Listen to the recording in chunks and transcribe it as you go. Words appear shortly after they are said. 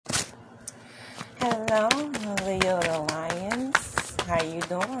Hello, Leo the Lions. How you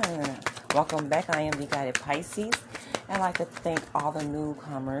doing? Welcome back. I am the Guided Pisces. I'd like to thank all the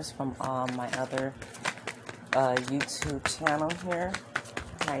newcomers from my other YouTube channel here.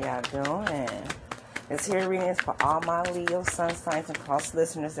 How y'all doing? This here reading is for all my Leo sun signs and cross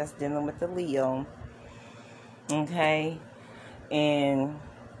listeners that's dealing with the Leo. Okay, and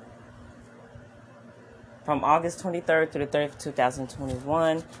from August 23rd to the 30th,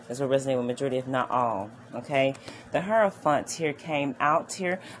 2021, this will resonate with majority, if not all. Okay, the Hierophant here came out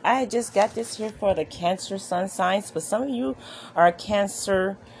here. I had just got this here for the Cancer sun signs, but some of you are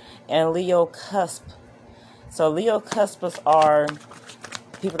Cancer and Leo cusp. So Leo cuspers are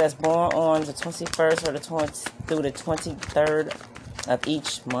people that's born on the 21st or the 20 through the 23rd of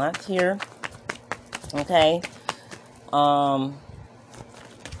each month here. Okay.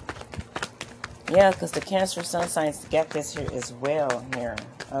 Yeah, because the Cancer sun signs got this here as well here.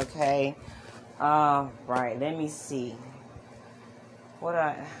 Okay. Right. Let me see. What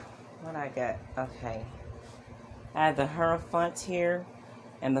I got. Okay. I have the Hierophant here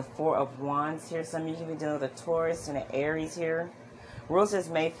and the Four of Wands here. Some of you can be dealing with the Taurus and the Aries here. Rules is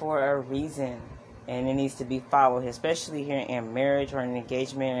made for a reason, and it needs to be followed, especially here in marriage or an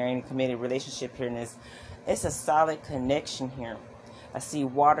engagement or any committed relationship here. And it's a solid connection here. I see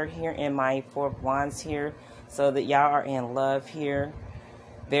water here in my Four of Wands here, so that y'all are in love here.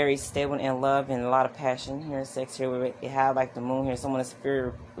 Very stable in love and a lot of passion here. Sex here, we have like the moon here. Someone is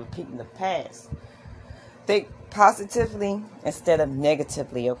fear repeating the past. Think positively instead of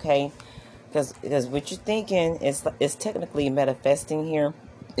negatively, okay? Because what you're thinking is technically manifesting here,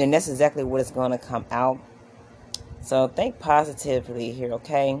 and that's exactly what is going to come out. So think positively here,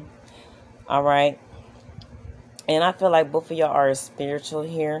 okay? All right. And I feel like both of y'all are spiritual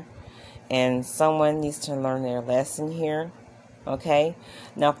here, and someone needs to learn their lesson here. Okay.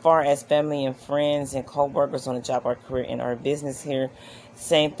 Now, far as family and friends and co-workers on a job or career in our business here,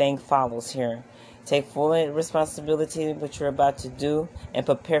 same thing follows here. Take full responsibility of what you're about to do and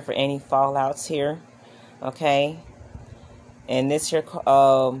prepare for any fallouts here. Okay. And this here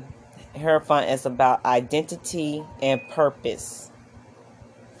Hierophant is about identity and purpose.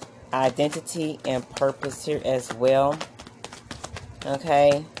 Identity and purpose here as well.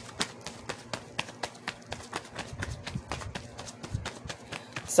 Okay.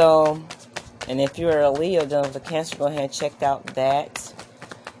 So, and if you're a Leo dealing with a Cancer, go ahead and check out that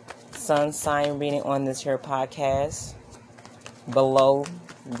sun sign reading on this here podcast below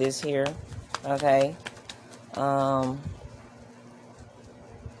this here. Okay.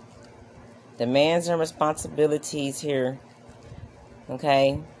 Demands and responsibilities here.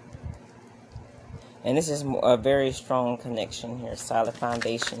 Okay. And this is a very strong connection here. Solid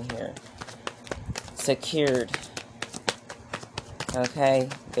foundation here. Secured. Okay.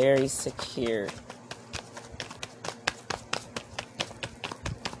 Very secured.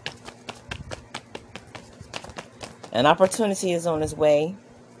 An opportunity is on its way.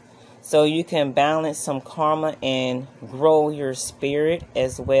 So you can balance some karma and grow your spirit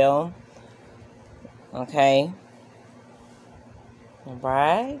as well. Okay. All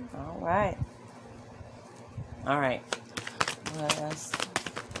right. All right. All right.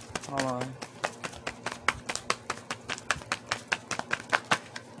 Hold on.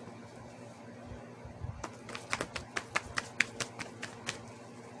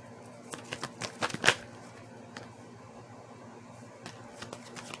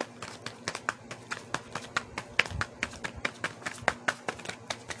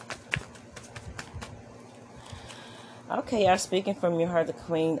 Okay, y'all, speaking from your heart, the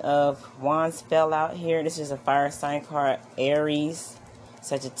Queen of Wands fell out here. This is a fire sign card. Aries,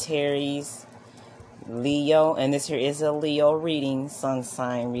 Sagittarius, Leo, and this here is a Leo reading, sun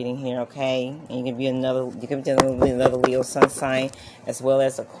sign reading here, okay? And you can be another Leo sun sign, as well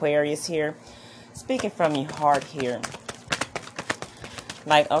as Aquarius here. Speaking from your heart here,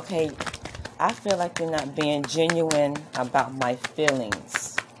 like, okay, I feel like you're not being genuine about my feelings.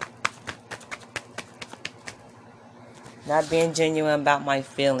 Not being genuine about my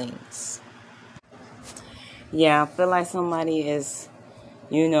feelings. Yeah, I feel like somebody is,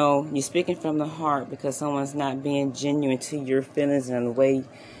 you're speaking from the heart because someone's not being genuine to your feelings and the way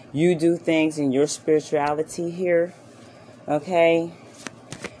you do things and your spirituality here. Okay?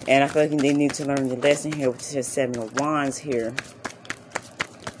 And I feel like they need to learn the lesson here with the Seven of Wands here.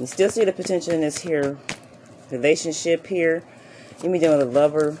 You still see the potential in this here relationship here. You may be dealing with a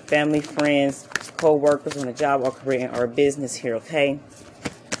lover, family, friends, co-workers on a job or career or business here, okay?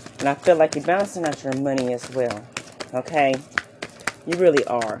 And I feel like you're balancing out your money as well, okay? You really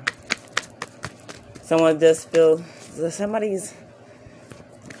are. Someone does feel, somebody's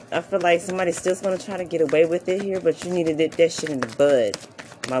I feel like somebody's still going to try to get away with it here, but you need to nip that shit in the bud,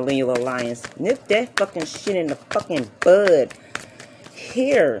 my Leo Alliance. Nip that fucking shit in the fucking bud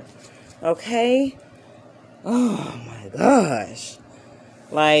here, okay? Oh my gosh.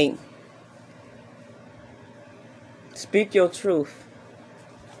 Like, speak your truth.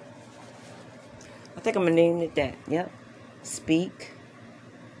 I think I'm going to name it that. Yep. Speak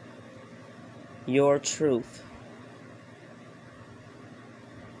your truth.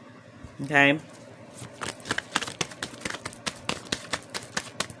 Okay?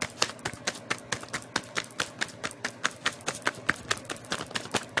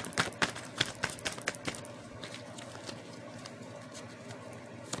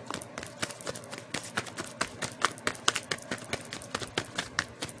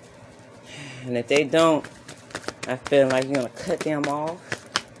 And if they don't, I feel like you're going to cut them off.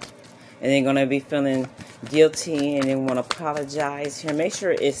 And they're going to be feeling guilty and they want to apologize here. Make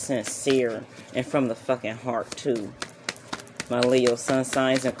sure it's sincere and from the fucking heart, too. My Leo sun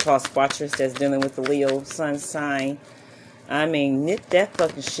signs and cross watchers that's dealing with the Leo sun sign. I mean, nip that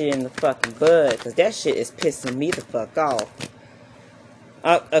fucking shit in the fucking bud. Because that shit is pissing me the fuck off.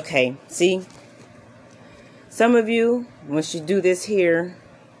 Okay, see? Some of you, once you do this here,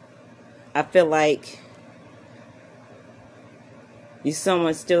 I feel like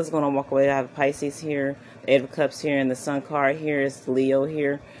someone still is going to walk away. I have Pisces here, the Eight of Cups here, and the Sun card here is Leo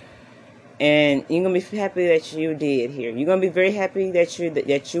here. And you're going to be happy that you did here. You're going to be very happy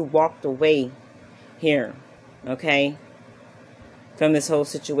that you walked away here, okay? From this whole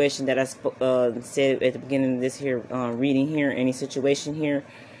situation that I said at the beginning of this here reading here, any situation here.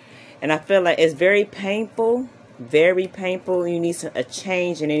 And I feel like it's very painful. Very painful. You need a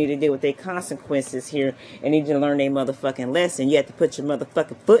change and they need to deal with their consequences here and need to learn their motherfucking lesson. You have to put your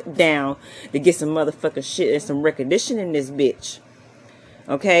motherfucking foot down to get some motherfucking shit and some recognition in this bitch.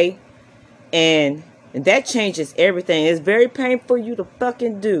 Okay? And that changes everything. It's very painful you to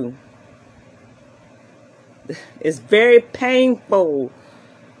fucking do. It's very painful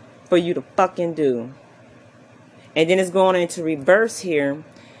for you to fucking do. And then it's going into reverse here.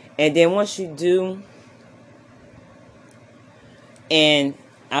 And then once you do, and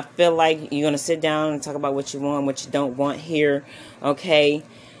I feel like you're going to sit down and talk about what you want, what you don't want here. Okay.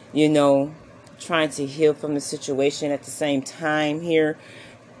 You know, trying to heal from the situation at the same time here.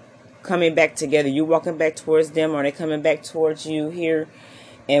 Coming back together. You walking back towards them or they coming back towards you here.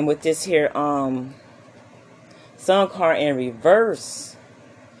 And with this here, Sun card in reverse.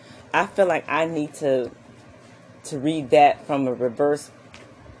 I feel like I need to read that from a reverse,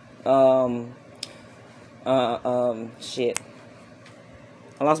 shit.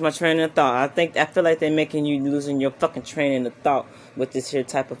 I lost my train of thought. I feel like they're making you losing your fucking train of thought with this here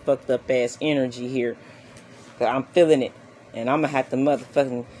type of fucked up ass energy here. But I'm feeling it. And I'm gonna have to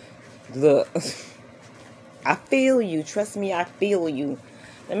motherfucking look. I feel you. Trust me, I feel you.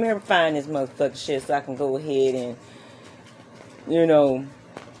 Let me find this motherfucking shit so I can go ahead and, you know,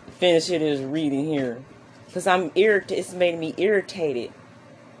 finish this reading here. Because I'm irritated. It's made me irritated.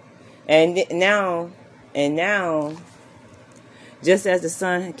 And now, just as the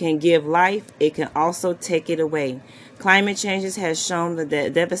sun can give life, it can also take it away. Climate changes has shown the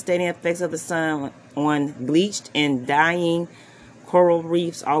devastating effects of the sun on bleached and dying coral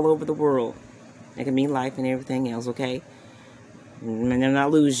reefs all over the world. It can mean life and everything else, okay? And then I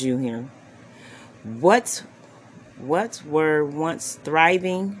lose you here. What were once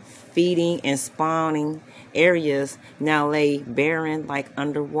thriving, feeding, and spawning areas now lay barren like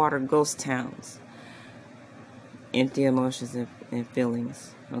underwater ghost towns. Empty emotions and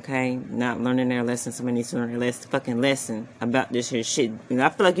feelings. Okay? Not learning their lesson. Somebody needs to learn their fucking lesson about this here shit. You know, I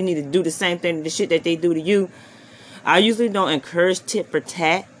feel like you need to do the same thing to the shit that they do to you. I usually don't encourage tit for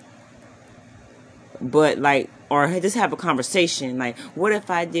tat. But like, or just have a conversation. Like, what if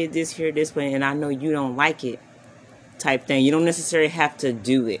I did this here this way and I know you don't like it? Type thing. You don't necessarily have to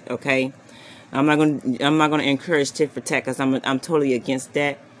do it, okay? I'm not gonna encourage tit for tat because I'm totally against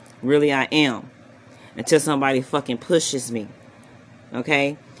that. Really, I am. Until somebody fucking pushes me.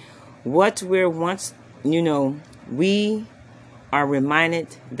 Okay? What we're once, you know, we are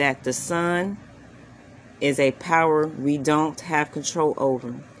reminded that the sun is a power we don't have control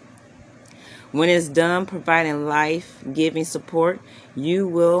over. When it's done providing life-giving support, you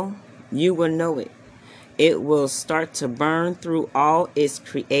will know it. It will start to burn through all it's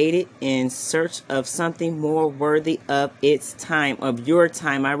created in search of something more worthy of its time, of your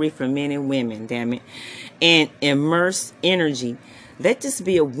time. I read for men and women, damn it. And immerse energy. Let this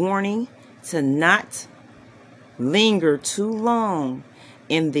be a warning to not linger too long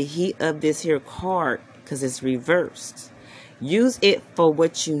in the heat of this here card because it's reversed. Use it for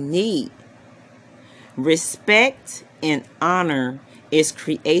what you need. Respect and honor its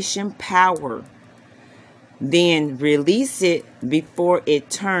creation power. Then release it before it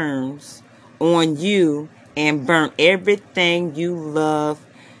turns on you and burn everything you love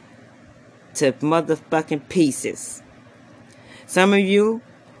to motherfucking pieces. Some of you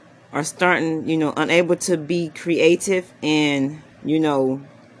are starting, unable to be creative and,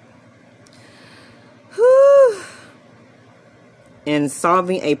 in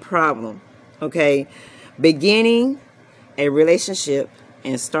solving a problem. Okay? Beginning a relationship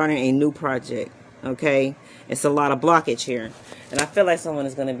and starting a new project. Okay? It's a lot of blockage here. And I feel like someone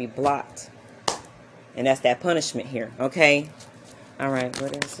is going to be blocked. And that's that punishment here. Okay? Alright,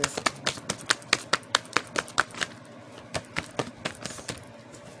 what is this?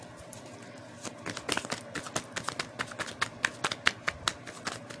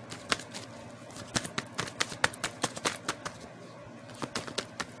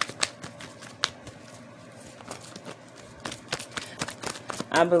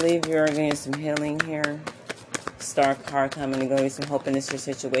 I believe you're getting some healing here. Star card coming and going to be some hope in this your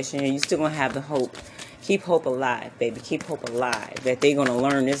situation. You're still going to have the hope. Keep hope alive, baby. Keep hope alive. That they're going to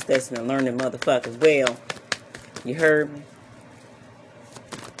learn this lesson and learn the motherfuckers well. You heard me?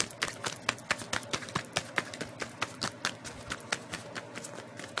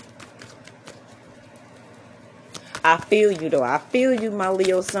 I feel you, though. I feel you, my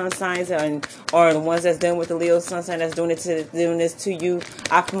Leo sun signs, or the ones that's done with the Leo sun sign that's doing this to you.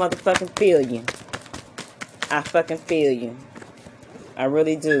 I motherfucking feel you. I fucking feel you. I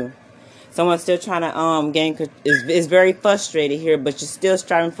really do. Someone's still trying to gain is very frustrated here, but you're still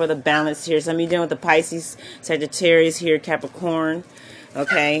striving for the balance here. Some of you dealing with the Pisces, Sagittarius here, Capricorn.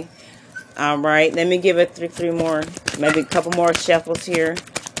 Okay. All right. Let me give it three more, maybe a couple more shuffles here.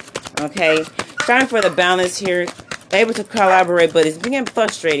 Okay. Striving for the balance here. Able to collaborate, but it's being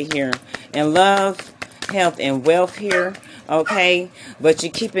frustrated here. And love, health, and wealth here. Okay. But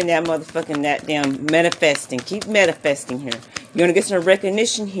you're keeping that motherfucking that damn manifesting. Keep manifesting here. You're going to get some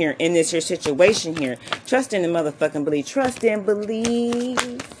recognition here in this here situation here. Trust in the motherfucking believe. Trust and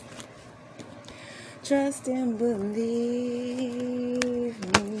believe. Trust and believe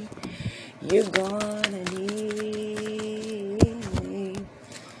me. You're gonna need me.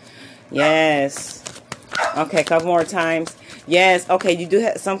 Yes. Okay, a couple more times. Yes. Okay, you do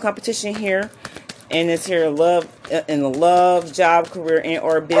have some competition here. And it's here love, in the love, job, career, and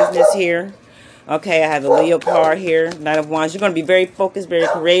or business here. Okay, I have the Leo card here. Knight of Wands. You're going to be very focused, very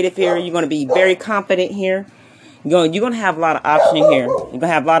creative here. You're going to be very confident here. You're going to have a lot of options here. You're going to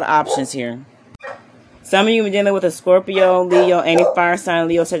have a lot of options here. Some of you are dealing with a Scorpio, Leo, any fire sign,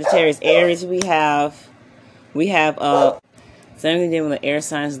 Leo, Sagittarius, Aries. We have some of you dealing with air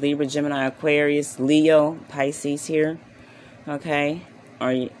signs, Libra, Gemini, Aquarius, Leo, Pisces here. Okay,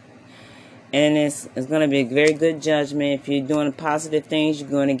 and it's going to be a very good judgment. If you're doing positive things, you're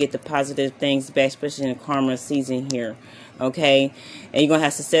going to get the positive things back, especially in the karma season here. Okay? And you're going to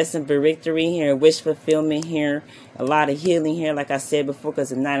have success and victory here, wish fulfillment here, a lot of healing here, like I said before,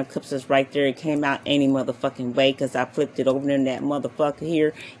 because the Nine of Cups is right there. It came out any motherfucking way because I flipped it over in that motherfucker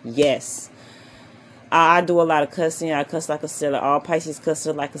here. Yes. I do a lot of cussing. I cuss like a sailor. All Pisces cuss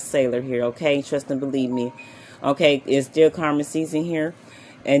like a sailor here. Okay? Trust and believe me. Okay? It's still karma season here.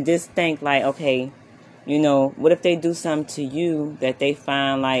 And just think like, okay, what if they do something to you that they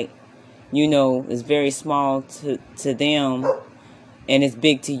find like, is very small to them and it's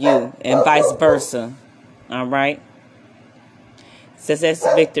big to you, and vice versa. All right. Success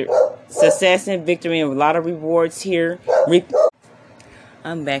and victory, and a lot of rewards here.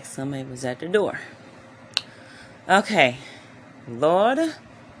 I'm back. Somebody was at the door. Okay, Lord.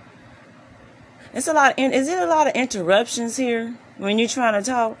 Is it a lot of interruptions here when you're trying to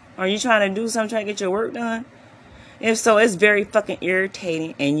talk? Or you trying to do something, trying to get your work done? If so, it's very fucking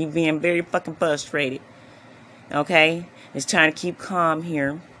irritating and you being very fucking frustrated. Okay? It's trying to keep calm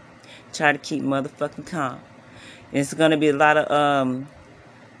here. Try to keep motherfucking calm. It's going to be a lot of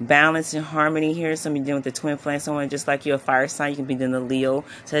balance and harmony here. Some of you dealing with the twin flame, someone just like you, a fire sign. You can be dealing the Leo,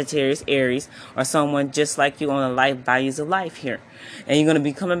 Sagittarius, Aries, or someone just like you on the life values of life here. And you're going to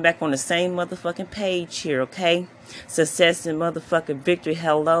be coming back on the same motherfucking page here, okay? Success and motherfucking victory.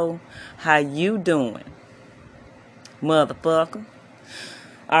 Hello. How you doing? Motherfucker.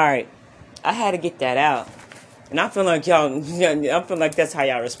 Alright. I had to get that out. And I feel like I feel like that's how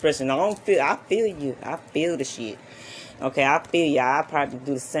y'all expressing. I feel you. I feel the shit. Okay, I feel y'all. I probably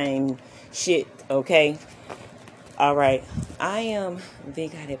do the same shit, okay? Alright. I am the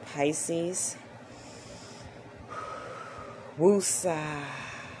guided Pisces. Woosa.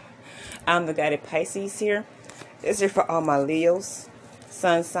 I'm the guided Pisces here. This is for all my Leos,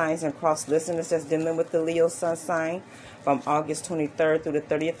 sun signs, and cross listeners that's dealing with the Leo sun sign from August 23rd through the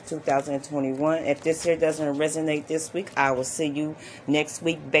 30th, 2021. If this here doesn't resonate this week, I will see you next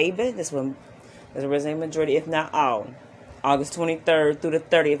week, baby. This one doesn't resonate majority, if not all. August 23rd through the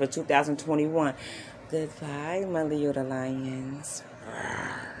 30th of 2021. Goodbye, my Leo the Lions.